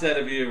mindset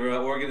of your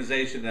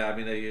organization now? I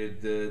mean, are you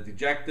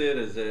dejected?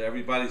 Is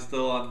everybody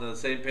still on the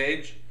same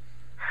page?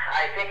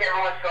 I think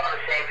everyone's still on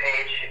the same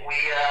page. We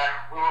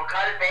were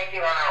kind of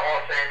banking on our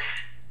offense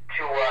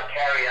to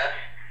carry us,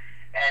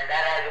 and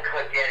that hasn't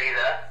clicked yet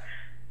either.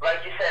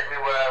 Like you said,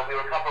 we were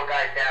a couple of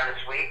guys down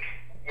this week.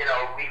 You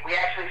know, we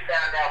actually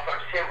found out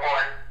from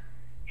Simhorn,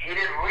 he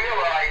didn't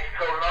realize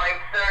till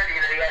 9:30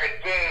 that he had a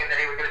game that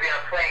he was going to be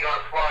on a plane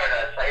going to Florida.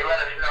 So he let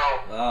us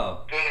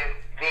know game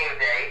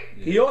day.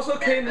 He also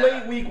came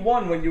late week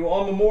 1 when you were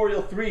on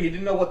Memorial 3. He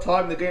didn't know what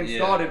time the game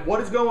started. What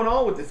is going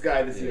on with this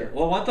guy this year?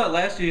 Well, one time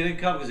last year he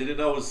didn't come because he didn't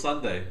know it was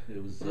Sunday.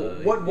 It was.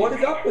 What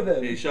is up with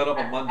him? He showed up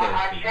on Monday.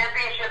 Our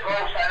championship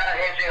hopes are not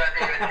hinging on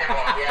David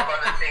Simhorn. We have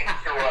other things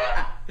to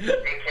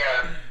take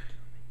care of.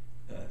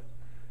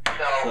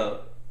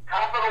 So,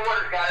 top of the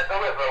water's got to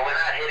deliver. We're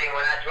not hitting.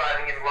 We're not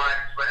driving in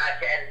runs. We're not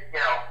getting,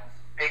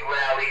 big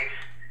rallies.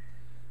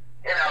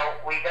 You know,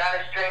 we got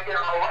to strengthen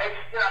our.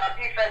 Our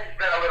defense has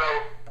been a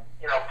little,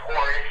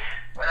 porous.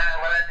 We're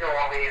not doing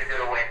what we need to do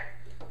to win.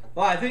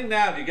 Well, I think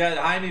now if you got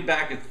Jaime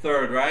back at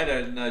third, right,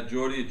 and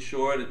Jordy at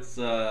short, it's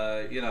now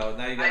you got.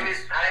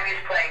 Jaime's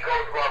playing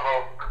gold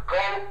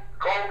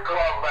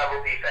glove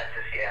level defense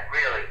this year.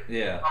 Really.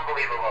 Yeah.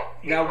 Unbelievable.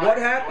 Now what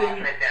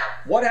happened?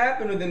 What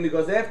happened with him?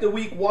 Because after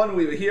week 1,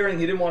 we were hearing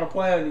he didn't want to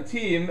play on your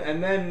team,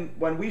 and then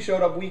when we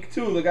showed up week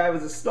 2, the guy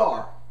was a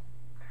star.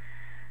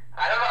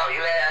 I don't know. I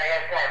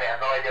asked him. I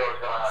have no idea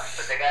what's going on.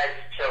 But the guy's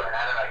chilling.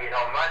 I don't know. He hit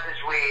home runs this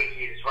week.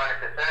 He's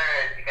running to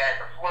third. The guy's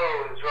the flu.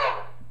 He's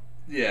rolling.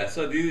 Yeah.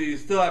 So do you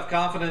still have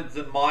confidence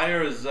in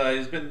Meyer? He's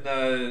been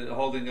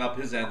holding up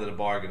his end of the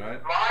bargain,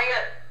 right?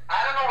 Meyer, I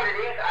don't know what it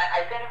is.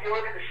 I think if you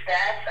look at the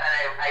stats,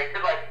 and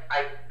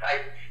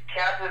I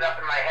counted it up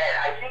in my head.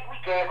 I think we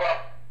gave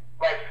up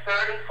like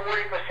 30-40%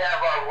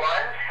 of our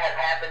runs have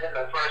happened in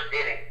the first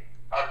inning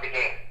of the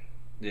game.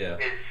 Yeah.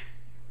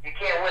 You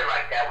can't win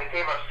like that. We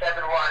gave up 7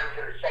 runs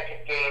in the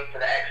second game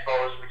to the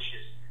Expos, which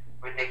is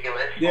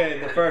ridiculous. Yeah, in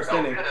the first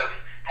inning. We could have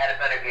had a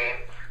better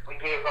game. We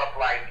gave up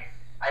I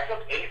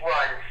think 8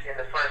 runs in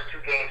the first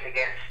 2 games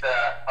against the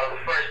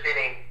first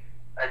inning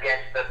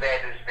against the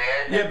Bad News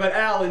Bears. Yeah, but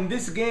Al, in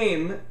this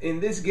game,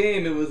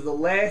 it was the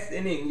last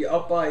inning. You're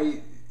up by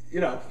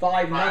 5-0.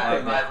 Yeah,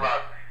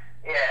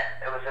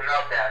 it was a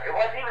meltdown. It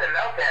wasn't even a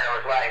meltdown. It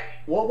was like,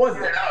 what was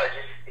it? No,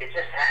 it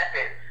just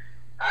happened.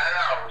 I don't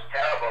know. It was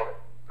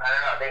terrible. I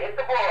don't know. They hit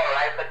the ball all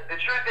right, but the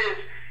truth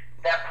is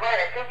that play.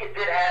 I think it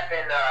did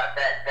happen.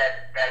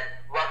 That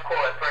rough call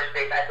at first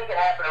base. I think it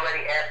happened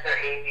already after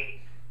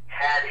AB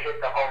had hit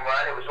the home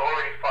run. It was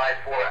already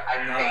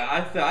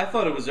 5-4. I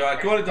thought it was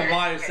according to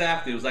Meyer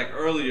Safety. It was like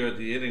earlier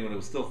at the inning when it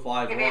was still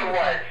 5-1. Maybe it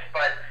was,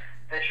 but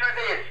the truth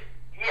is,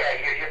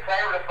 yeah, you're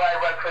playing with a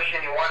 5-run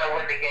cushion. You want to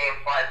win the game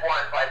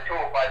 5-1,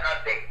 5-2,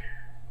 5-0.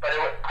 But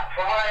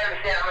from what I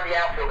understand, I'm in the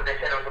outfield, but they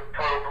said it was a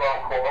total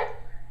blown call.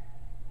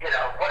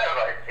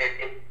 Whatever.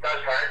 It does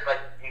hurt,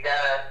 but you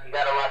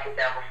gotta lock it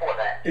down before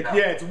that.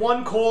 Yeah, it's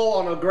 1 call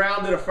on a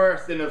ground to the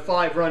first in a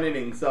 5-run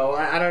inning. So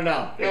I don't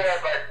know. But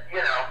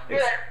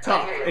it's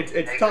tough.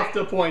 It's tough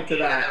to point to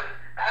that.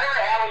 I don't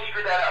know how we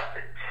screwed that up.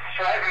 It's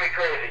driving me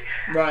crazy.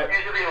 Right. I'm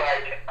usually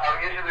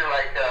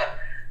like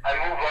I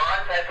move on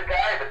type of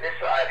guy, but this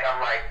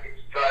I'm like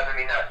it's driving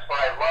me nuts. But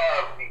I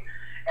love and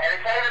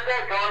it's not even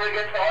bad going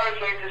against the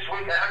Hurricanes this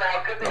week. I don't know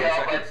how good they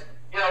are, but it's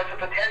a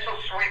potential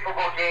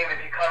sweepable game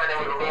if you come in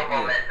with a little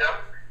momentum.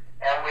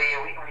 And we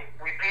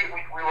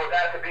were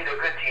about to beat a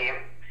good team,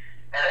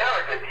 and they are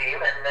a good team.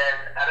 And then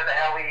I don't know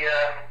how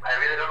I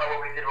really don't know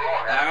what we did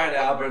wrong. All right,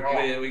 Albert,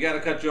 we got to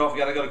cut you off. We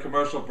got to go to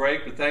commercial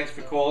break. But thanks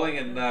for calling,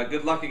 and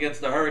good luck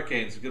against the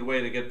Hurricanes. A good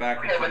way to get back.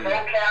 Okay, but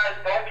don't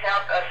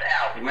count us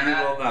out. We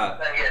will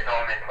not.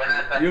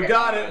 You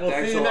got it. We'll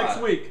see you next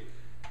week.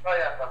 Oh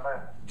yeah,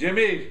 man.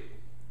 Jimmy.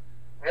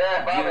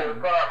 Yeah, Bobby, what's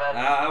going on,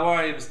 man? How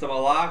are you, Mr.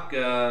 Malak?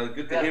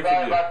 Good to hear from you.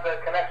 Sorry about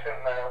the connection.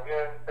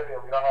 We're in the studio.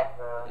 We don't have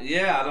to...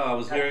 Yeah, I know. I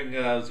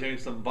was hearing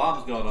some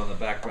bombs going on in the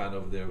background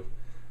over there.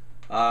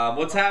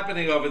 What's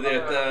happening over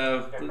there?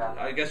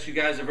 I guess you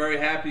guys are very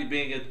happy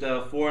being at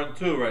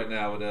 4-2 right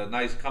now with a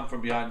nice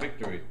come-from-behind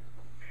victory.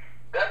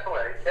 Definitely.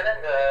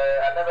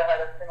 I never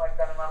had anything like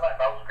that in my life.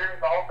 I was screaming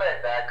the whole day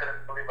that I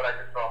couldn't believe what I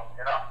just saw,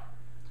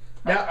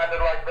 Now, I sounded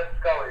like Vince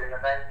Scully in the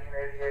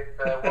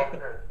 1988 World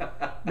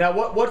Series. Now,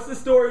 what's the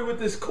story with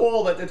this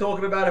call that they're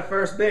talking about at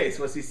first base?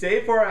 Was he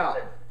safe or out?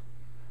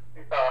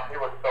 He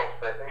was so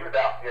sick. He was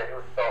out. Yeah, he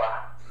was so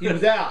out. He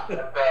was out.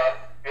 But,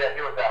 yeah,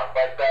 he was out.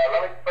 But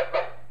let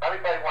me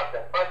tell you one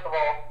thing. First of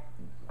all,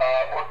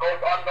 what goes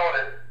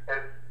unnoticed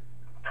is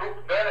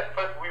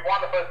first we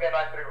won the first game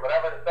 9-3,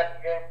 whatever. The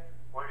second game,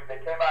 they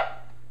came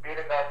out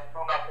beating us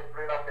 2-0,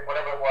 3-0,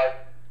 whatever it was.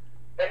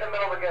 In the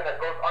middle of the game, that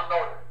goes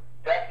unnoticed.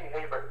 Jackie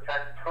Haber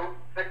sent 2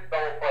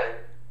 6-double plays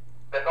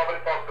that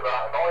nobody talks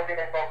about, and the only thing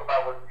they talked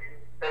about was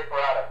they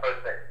were out at first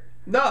base.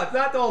 No, it's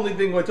not the only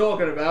thing we're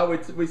talking about.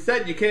 We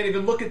said you can't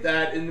even look at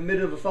that in the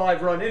middle of a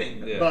 5-run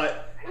inning. Yeah.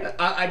 But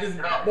I just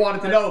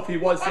wanted to know if he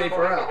was safe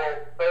or out.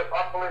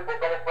 Unbelievable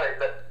double plays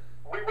that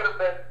we would have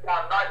been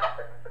down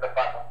 9-0 instead of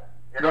 5-0.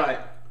 You know? Right.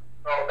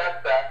 So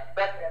that's that.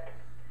 Second,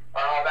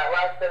 that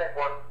last inning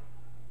was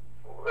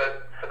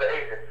for the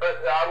Asians.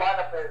 First, our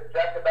lineup is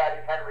Jack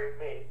Abadi, Henry,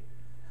 me.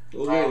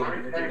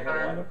 Maurice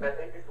Haber, then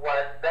A.B.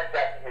 Dwight, then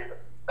Jackie Haber.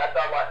 That's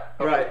our lineup.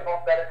 So right.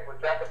 That inning was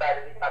Jack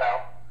Abadi, he got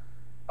out.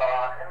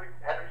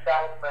 Henry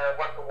Shalom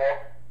went to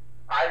walk.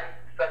 I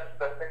stretched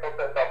the single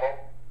to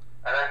double,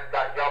 and then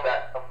got yelled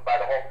at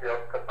by the whole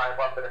field because my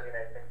run didn't mean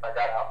anything, so I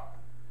got out.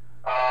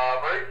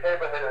 Maurice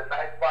Haber hit a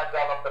nice fly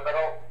job up the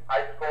middle.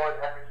 I scored,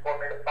 Henry scored,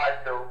 made it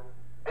 5-2.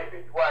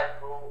 A.B.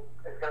 Dwight, who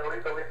is going to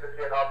lead the league this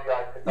year in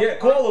RBI. Yeah,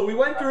 caller, we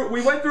went through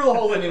the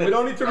whole inning. We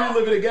don't need to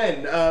relive it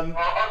again. Okay,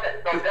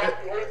 so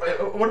Jackie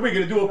Haber. What are we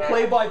going to do? A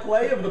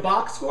play-by-play of the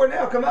box score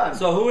now? Come on.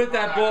 So who hit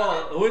that ball?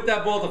 Who hit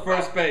that ball to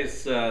first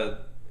base?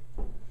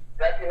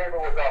 Jackie Haber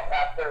was up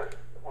after it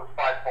was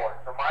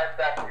 5-4. So my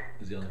Jackie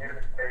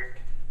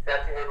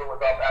Haber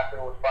was up after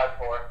it was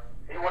 5-4.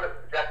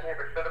 Jackie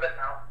Haber should have been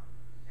out.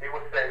 He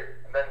was safe.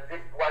 And then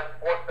Zeke Dwight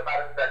forced him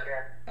out of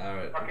second. All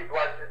right.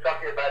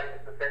 Chucky Abadi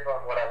hit the single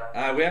and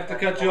whatever. We have to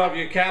cut you off.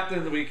 Your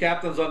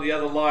captain's on the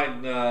other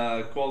line,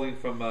 calling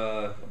from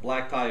a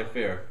black tie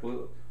affair.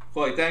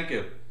 Chloe, thank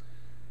you.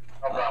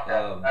 No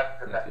problem.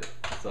 That's good. Thank you.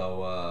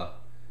 So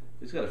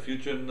he's got a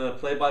future in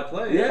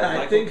play-by-play.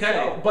 Yeah, I think K.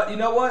 so. But you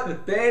know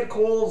what? Bad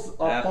calls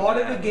are part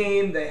of the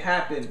game. They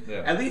happen.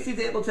 Yeah. At least he's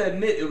able to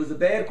admit it was a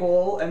bad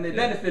call, and they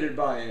benefited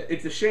by it.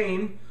 It's a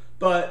shame,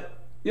 but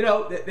you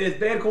know, there's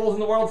bad calls in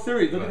the World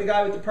Series. Look at the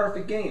guy with the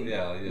perfect game.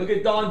 Yeah. Look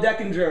at Don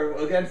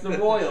Deckinger against the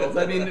Royals.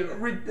 I mean,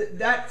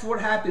 that's what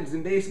happens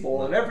in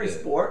baseball in every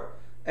sport.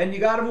 And you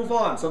got to move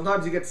on.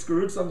 Sometimes you get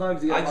screwed.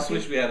 Sometimes you get I just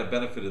lucky. wish we had a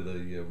benefit of the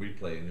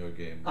replay in your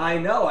game. I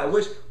know. I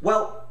wish.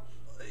 Well,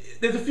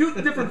 there's a few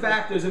different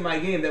factors in my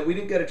game that we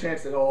didn't get a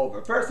chance to go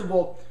over. First of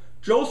all,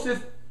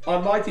 Joseph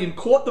on my team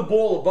caught the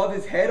ball above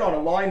his head on a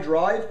line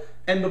drive,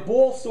 and the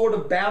ball sort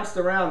of bounced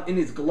around in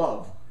his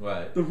glove.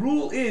 Right. The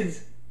rule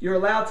is you're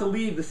allowed to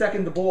leave the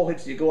second the ball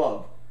hits your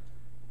glove.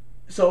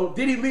 So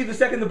did he leave the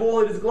second the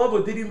ball hit his glove,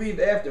 or did he leave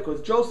after?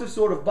 Because Joseph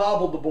sort of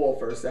bobbled the ball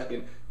for a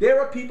second. There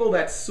are people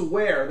that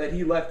swear that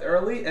he left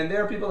early, and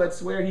there are people that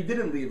swear he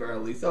didn't leave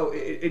early. So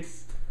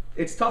it's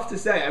tough to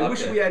say. I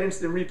wish we had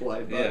instant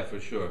replay. But. Yeah, for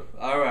sure.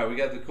 All right, we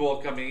got the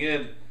call coming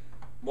in.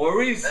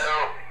 Maurice.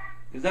 Hello.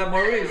 Is that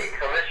Maurice? Hey,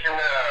 Commissioner,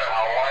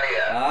 how are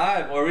you?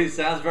 Hi, Maurice.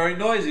 Sounds very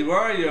noisy. Where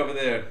are you over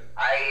there?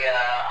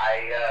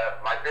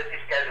 My busy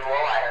schedule,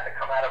 I had to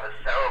come out of a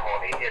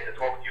ceremony here to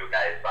talk to you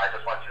guys, so I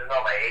just want you to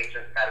know my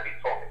agent's got to be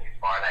talking to you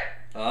tomorrow night.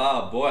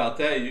 Oh, boy, I'll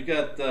tell you, you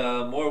got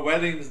more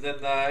weddings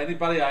than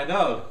anybody I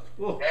know.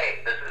 Ooh.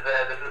 Hey, this is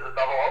a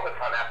double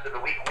overtime after the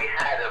week we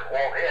had it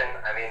all in.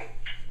 I mean,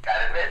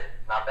 gotta admit,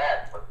 not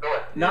bad. Let's do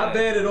it. Not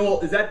bad at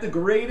all. Is that the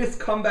greatest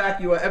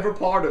comeback you were ever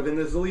part of in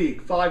this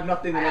league?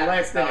 5-0 in the last inning. I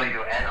have to tell you,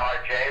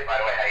 NRJ, by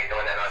the way, how you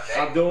doing, NRJ?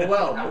 I'm doing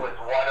well. That was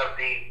one of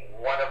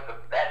the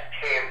best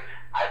games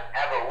I've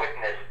ever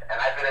witnessed, and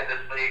I've been in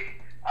this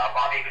league,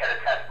 Bobby can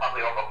attest,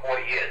 probably over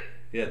 40 years.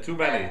 Yeah, too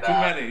many,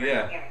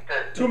 yeah.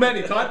 Too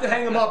many. Time to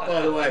hang them up,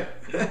 by the way.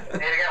 Say it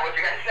again, what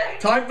you guys say?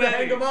 Time to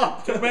hang them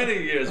up. Too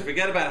many years.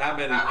 Forget about how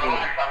many. Relax,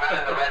 I'm not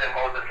in the red and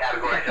Moses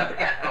category just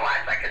yet.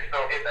 Relax, I can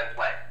still hit and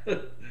play.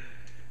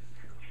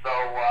 So,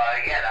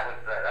 yeah, that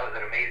was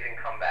an amazing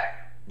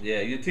comeback.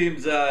 Yeah, your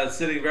team's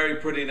sitting very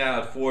pretty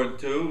now at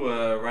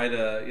 4-2, right?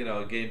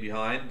 A game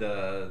behind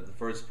the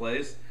first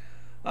place.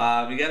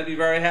 You got to be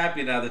very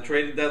happy now. The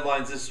trading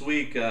deadline's this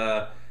week.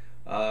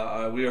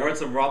 We heard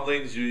some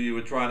rumblings. You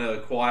were trying to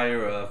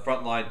acquire a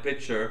frontline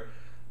pitcher.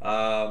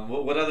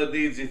 What other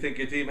needs do you think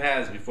your team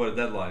has before the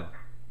deadline?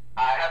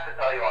 I have to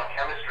tell you, our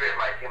chemistry of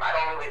my team, I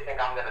don't really think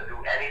I'm going to do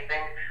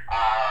anything.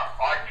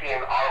 Our team,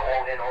 our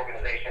all-in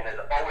organization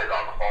is always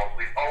on the phones.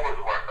 We always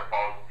work the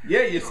phones.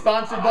 Yeah, you're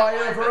sponsored by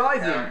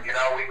Verizon.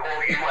 We call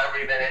you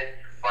every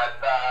minute. But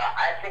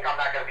I think I'm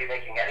not going to be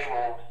making any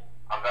moves.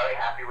 I'm very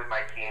happy with my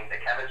team. The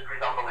chemistry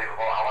is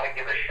unbelievable. I want to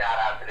give a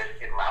shout-out to this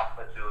kid, Ralph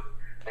Masood.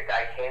 The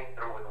guy came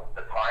through with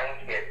the tying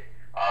hit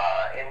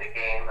in the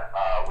game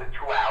with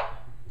 2 outs.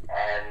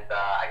 And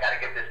I got to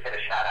give this kid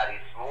a shout out.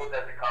 He's smooth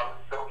as it comes,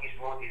 silky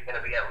smooth. He's going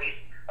to be at least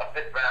a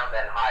 5th round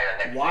and higher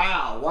next year.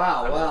 Wow.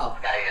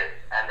 This guy is,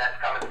 and that's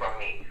coming from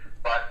me.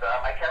 But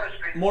my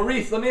chemistry.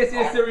 Maurice, let me ask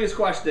you a serious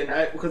question,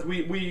 right? Because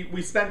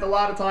we spent a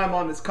lot of time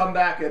on this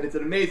comeback, and it's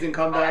an amazing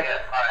comeback. All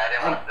right, I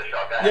didn't watch the show.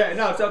 Go ahead. Yeah,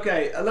 no, it's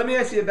okay. Let me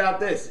ask you about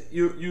this.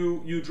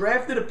 You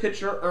drafted a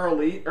pitcher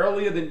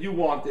earlier than you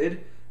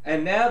wanted,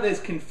 And now there's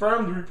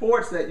confirmed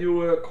reports that you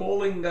were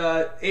calling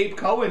Abe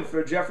Cohen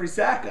for Jeffrey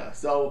Saka.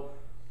 So,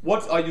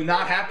 are you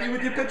not happy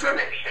with your pitcher? Where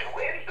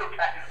do you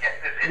guys get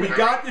this We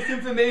got this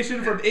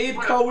information from Abe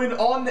Cohen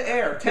on the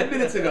air 10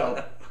 minutes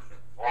ago.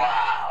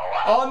 Wow.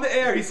 On the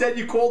air, he said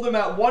you called him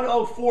at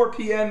 1:04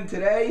 p.m.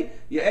 today.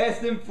 You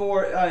asked him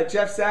for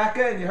Jeff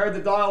Saka, and you heard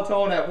the dial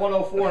tone at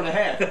 1:04 and a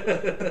half. Listen,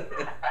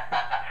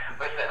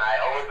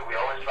 we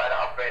always try to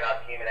upgrade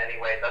our team in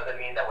any way. It doesn't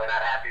mean that we're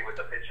not happy with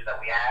the pitcher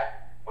that we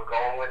have. We're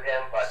going with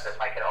him, but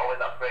if I can always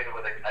upgrade it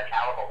with a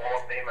caliber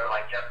Hall of Famer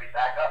like Jeffrey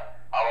Saka,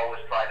 I'll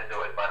always try to do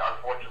it. But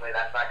unfortunately,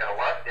 that's not going to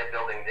work. They're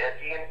building their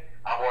team.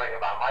 I'm worrying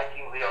about my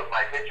team. Leo's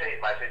my pitcher.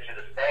 He's my pitcher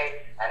to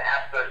stay. And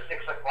after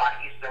 6 o'clock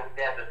Eastern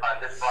Standard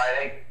Time this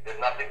Friday, there's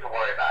nothing to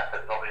worry about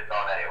because nobody's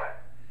going anywhere.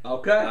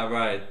 Okay. All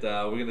right.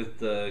 We're going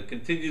to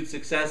continued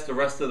success the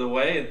rest of the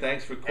way, and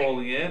thanks for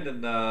calling in.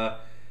 And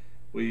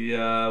we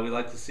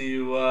like to see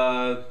you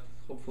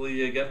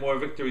hopefully get more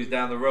victories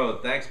down the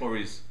road. Thanks,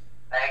 Maurice.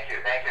 Thank you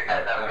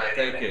guys. Have a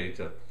great evening. Thank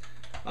you.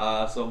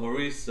 So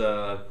Maurice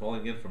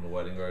calling in from a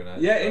wedding, very nice.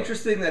 Yeah, so.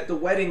 Interesting that the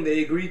wedding,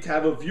 they agreed to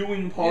have a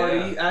viewing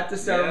party at the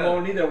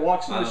ceremony. Yeah. They're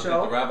watching the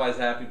show. Think the rabbi's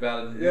happy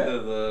about it,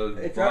 neither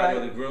the bride or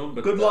the groom.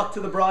 But good luck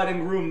to the bride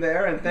and groom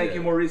there, and thank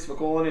you, Maurice, for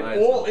calling in.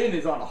 All In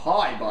is on a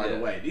high, by the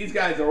way. These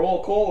guys are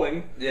all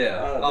calling. Yeah.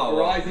 The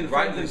Verizon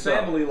Friends and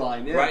Family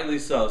line. Yeah. Rightly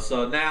so.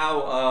 So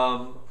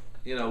now,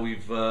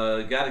 we've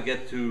got to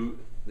get to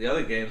the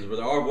other games, but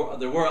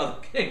there were other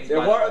games.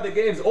 There were other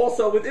games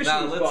also with issues.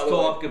 Now let's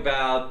talk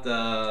about.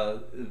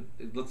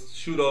 Let's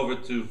shoot over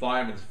to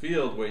Fireman's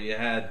Field, where you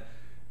had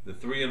the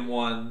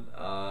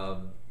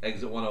 3-1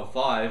 exit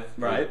 105,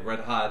 right? Red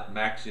hot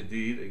Max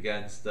Yadid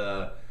against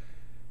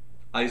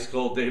ice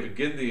cold David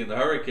Gindey and the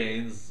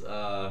Hurricanes,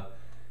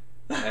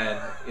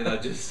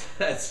 and just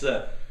that's.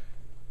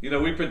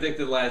 We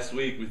predicted last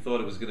week. We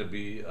thought it was going to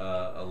be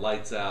a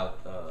lights out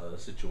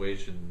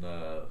situation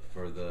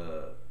for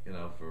the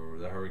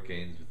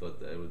Hurricanes. We thought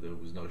that there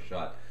was no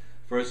shot.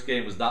 First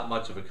game was not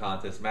much of a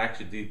contest. Max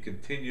Yadid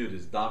continued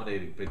his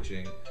dominating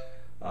pitching,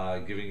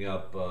 giving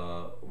up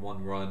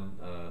 1 run,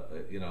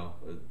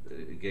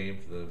 a game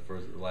for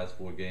the last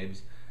 4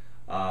 games.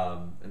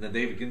 And then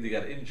David Gindey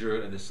got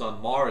injured, and his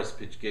son Morris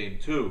pitched game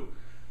 2.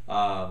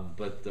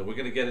 But we're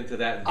going to get into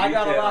that in detail. I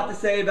got a lot to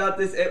say about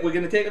this. We're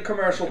going to take a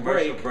commercial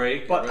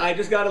break. But I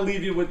just got to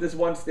leave you with this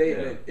one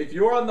statement. Yeah. If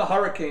you're on the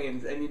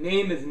Hurricanes and your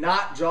name is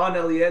not John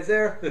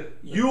Eliezer,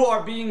 you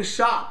are being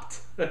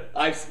shopped.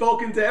 I've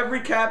spoken to every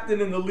captain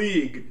in the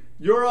league.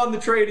 You're on the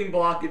trading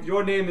block if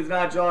your name is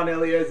not John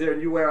Eliezer and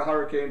you wear a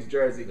Hurricanes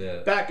jersey.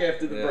 Yeah. Back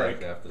after the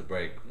break. After the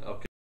break. Okay.